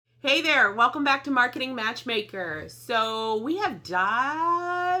Hey there, welcome back to Marketing Matchmaker. So we have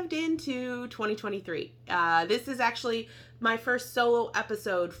dived into 2023. This is actually my first solo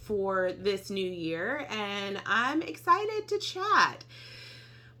episode for this new year, and I'm excited to chat.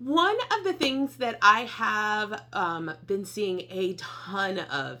 One of the things that I have been seeing a ton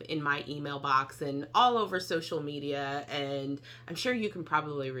of in my email box and all over social media, and I'm sure you can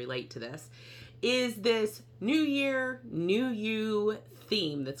probably relate to this, is this new year, new you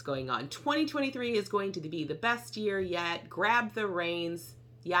theme that's going on. 2023 is going to be the best year yet. Grab the reins,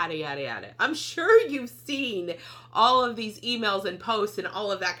 yada, yada, yada. I'm sure you've seen all of these emails and posts and all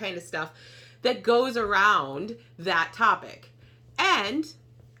of that kind of stuff that goes around that topic. And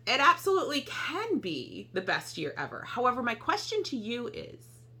it absolutely can be the best year ever. However, my question to you is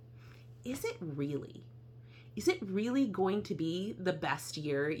it really? Is it really going to be the best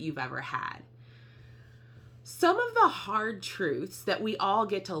year you've ever had? Some of the hard truths that we all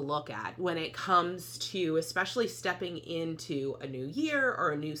get to look at when it comes to especially stepping into a new year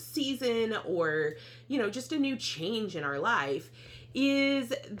or a new season or, just a new change in our life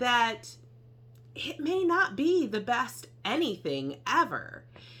is that it may not be the best anything ever,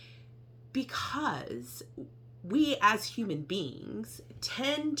 because we as human beings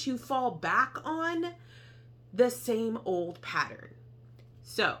tend to fall back on the same old pattern.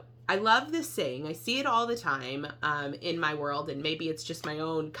 So I love this saying. I see it all the time in my world, and maybe it's just my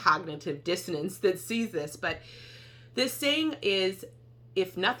own cognitive dissonance that sees this, but this saying is,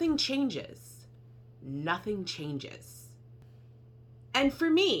 if nothing changes, nothing changes. And for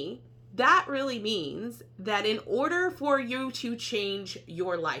me, that really means that in order for you to change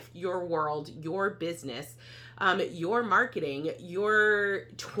your life, your world, your business, your marketing, your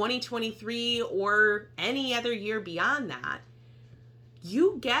 2023 or any other year beyond that,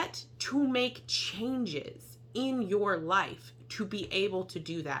 you get to make changes in your life to be able to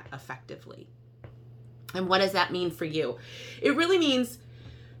do that effectively. And what does that mean for you? It really means,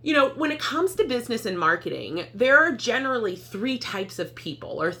 when it comes to business and marketing, there are generally three types of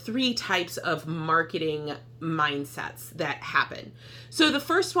people or three types of marketing mindsets that happen. So the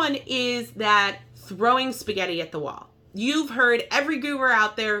first one is that throwing spaghetti at the wall. You've heard every guru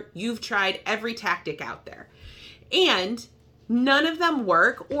out there. You've tried every tactic out there. And none of them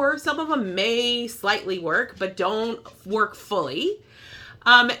work, or some of them may slightly work, but don't work fully.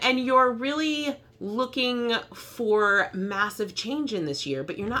 And you're really looking for massive change in this year,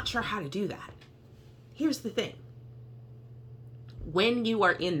 but you're not sure how to do that. Here's the thing. When you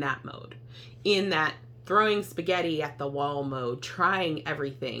are in that mode, in that throwing spaghetti at the wall mode, trying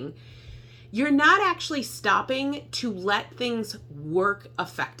everything, you're not actually stopping to let things work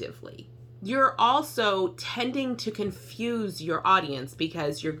effectively. You're also tending to confuse your audience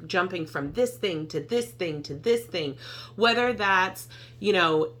because you're jumping from this thing to this thing to this thing, whether that's,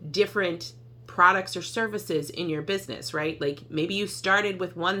 different products or services in your business, right? Like maybe you started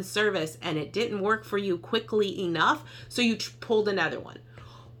with one service and it didn't work for you quickly enough, so you pulled another one.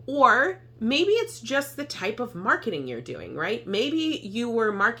 Or maybe it's just the type of marketing you're doing, right? Maybe you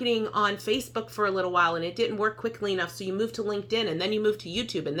were marketing on Facebook for a little while and it didn't work quickly enough, so you moved to LinkedIn, and then you moved to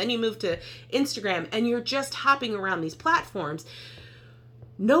YouTube, and then you moved to Instagram, and you're just hopping around these platforms.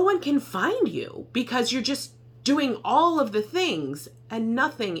 No one can find you because you're just doing all of the things and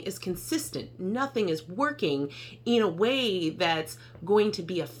nothing is consistent. Nothing is working in a way that's going to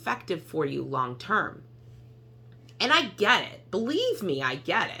be effective for you long term. And I get it. Believe me, I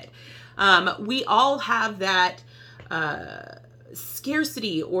get it. We all have that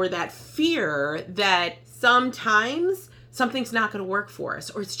scarcity or that fear that sometimes something's not going to work for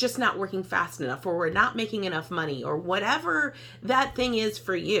us, or it's just not working fast enough, or we're not making enough money, or whatever that thing is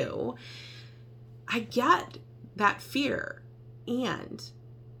for you. I get that fear. And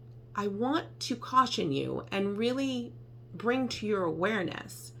I want to caution you and really bring to your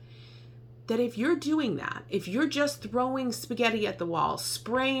awareness that if you're doing that, if you're just throwing spaghetti at the wall,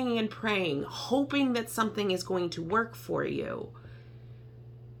 spraying and praying, hoping that something is going to work for you,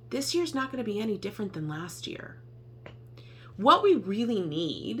 this year's not going to be any different than last year. What we really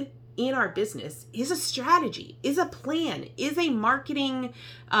need in our business is a strategy, is a plan, is a marketing,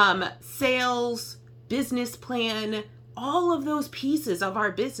 sales, business plan. All of those pieces of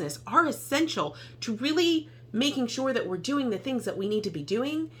our business are essential to really making sure that we're doing the things that we need to be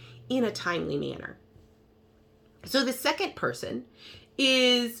doing in a timely manner. So the second person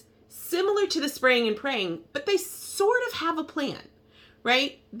is similar to the spraying and praying, but they sort of have a plan,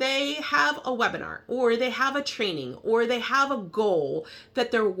 right? They have a webinar, or they have a training, or they have a goal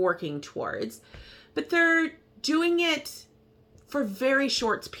that they're working towards, but they're doing it for very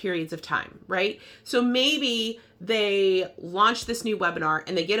short periods of time, right? So maybe they launch this new webinar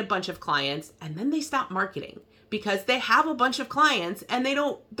and they get a bunch of clients and then they stop marketing because they have a bunch of clients and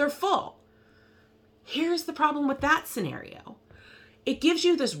they're full. Here's the problem with that scenario. It gives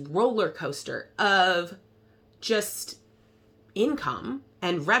you this roller coaster of just income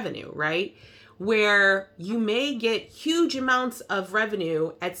and revenue, right? Where you may get huge amounts of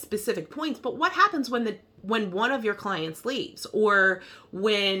revenue at specific points, but what happens when one of your clients leaves, or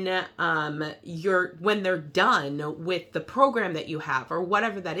when they're done with the program that you have, or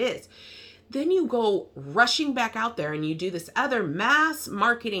whatever that is? Then you go rushing back out there and you do this other mass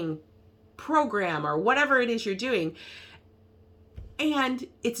marketing program or whatever it is you're doing, and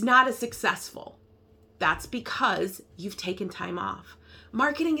it's not as successful. That's because you've taken time off.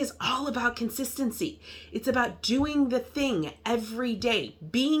 Marketing is all about consistency. It's about doing the thing every day,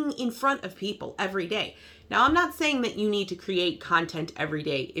 being in front of people every day. Now, I'm not saying that you need to create content every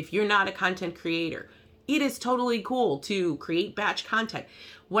day. If you're not a content creator, it is totally cool to create batch content.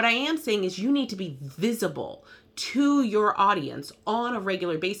 What I am saying is you need to be visible to your audience on a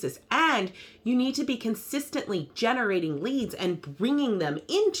regular basis, and you need to be consistently generating leads and bringing them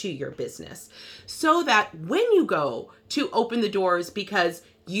into your business so that when you go to open the doors because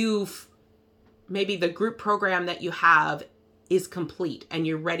maybe the group program that you have is complete and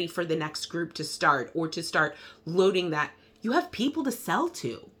you're ready for the next group to start, or to start loading that, you have people to sell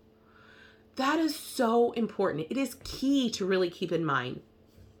to. That is so important. It is key to really keep in mind.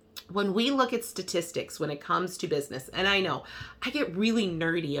 When we look at statistics when it comes to business, and I know I get really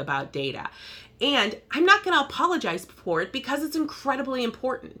nerdy about data, and I'm not going to apologize for it because it's incredibly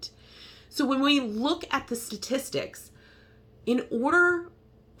important. So when we look at the statistics, in order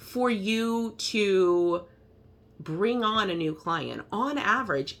for you to bring on a new client, on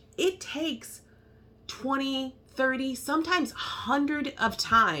average, it takes 20, 30, sometimes 100 of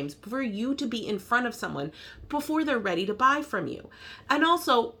times for you to be in front of someone before they're ready to buy from you. And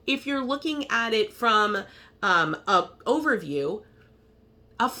also, if you're looking at it from an overview,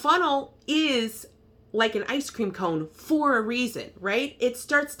 a funnel is like an ice cream cone for a reason, right? It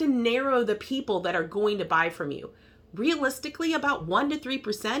starts to narrow the people that are going to buy from you. Realistically, about 1 to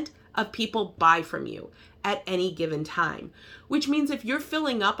 3% of people buy from you at any given time, which means if you're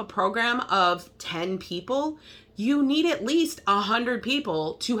filling up a program of 10 people, you need at least 100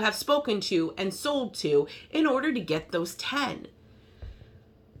 people to have spoken to and sold to in order to get those 10.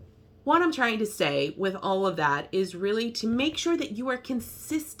 What I'm trying to say with all of that is really to make sure that you are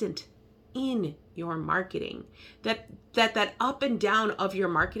consistent in your marketing, that up and down of your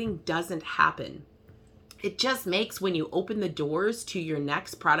marketing doesn't happen. It just makes when you open the doors to your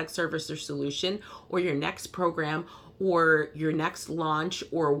next product, service, or solution, or your next program, or your next launch,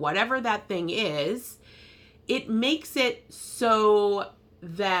 or whatever that thing is, it makes it so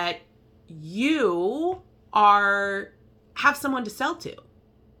that you have someone to sell to.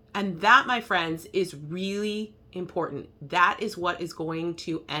 And that, my friends, is really important. That is what is going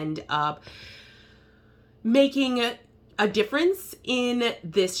to end up making a difference in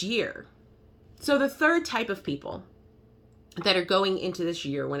this year. So the third type of people that are going into this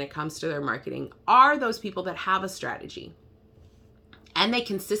year when it comes to their marketing are those people that have a strategy. And they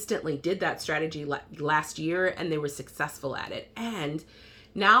consistently did that strategy last year and they were successful at it. And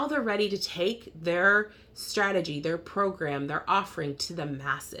now they're ready to take their strategy, their program, their offering to the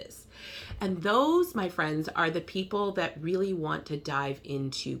masses. And those, my friends, are the people that really want to dive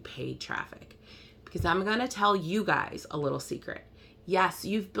into paid traffic. Because I'm going to tell you guys a little secret. Yes,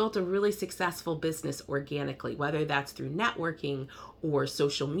 you've built a really successful business organically, whether that's through networking or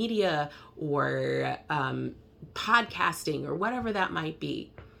social media or podcasting or whatever that might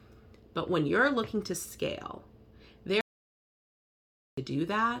be. But when you're looking to scale, they're to do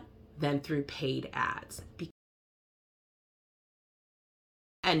that than through paid ads.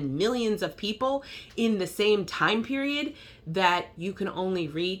 And millions of people in the same time period that you can only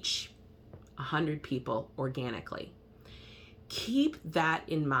reach 100 people organically. Keep that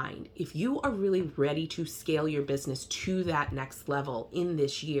in mind. If you are really ready to scale your business to that next level in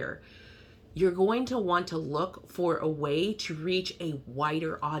this year, you're going to want to look for a way to reach a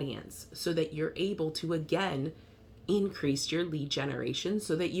wider audience so that you're able to, again, increase your lead generation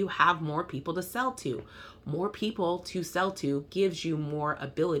so that you have more people to sell to. More people to sell to gives you more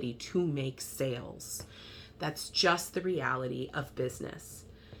ability to make sales. That's just the reality of business.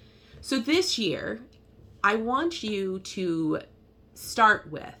 So this year, I want you to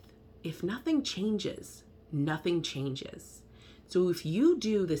start with, if nothing changes, nothing changes. So if you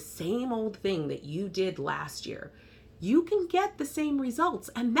do the same old thing that you did last year, you can get the same results.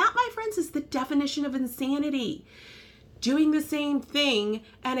 And that, my friends, is the definition of insanity. doing the same thing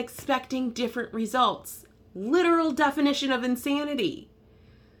and expecting different results. Literal definition of insanity.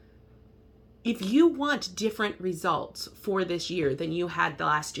 If you want different results for this year than you had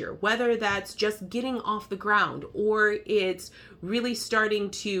last year, whether that's just getting off the ground or it's really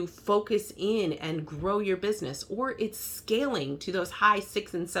starting to focus in and grow your business, or it's scaling to those high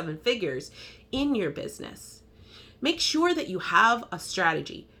 6 and 7 figures in your business, make sure that you have a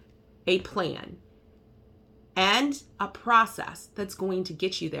strategy, a plan, and a process that's going to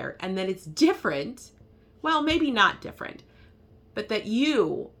get you there, and that it's different. Well, maybe not different, but that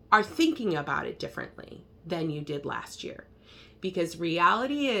you are thinking about it differently than you did last year. Because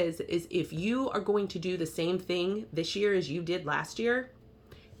reality is if you are going to do the same thing this year as you did last year,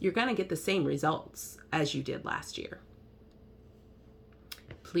 you're going to get the same results as you did last year.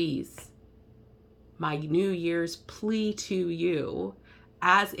 Please, my New Year's plea to you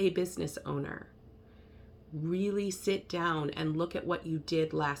as a business owner, really sit down and look at what you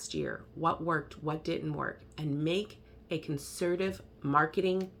did last year, what worked, what didn't work, and make a concerted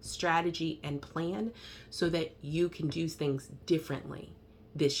marketing strategy and plan so that you can do things differently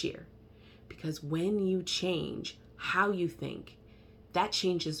this year. Because when you change how you think, that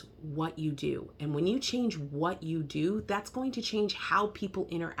changes what you do. And when you change what you do, that's going to change how people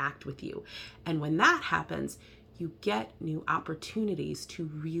interact with you. And when that happens, you get new opportunities to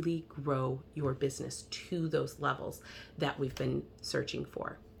really grow your business to those levels that we've been searching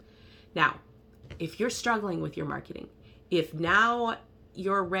for. Now, if you're struggling with your marketing, if now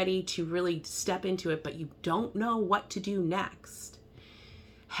you're ready to really step into it, but you don't know what to do next,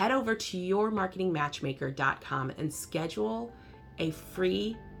 head over to yourmarketingmatchmaker.com and schedule a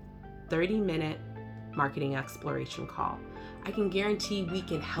free 30-minute marketing exploration call. I can guarantee we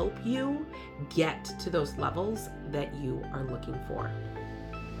can help you get to those levels that you are looking for.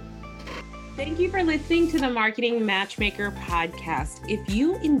 Thank you for listening to the Marketing Matchmaker podcast. If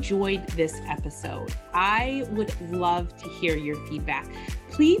you enjoyed this episode, I would love to hear your feedback.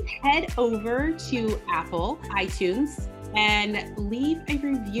 Please head over to Apple iTunes and leave a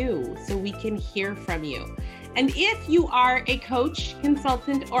review so we can hear from you. And if you are a coach,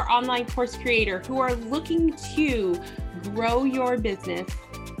 consultant, or online course creator who are looking to grow your business,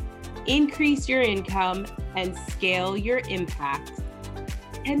 increase your income, and scale your impact,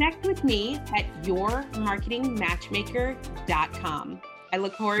 connect with me at yourmarketingmatchmaker.com. I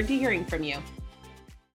look forward to hearing from you.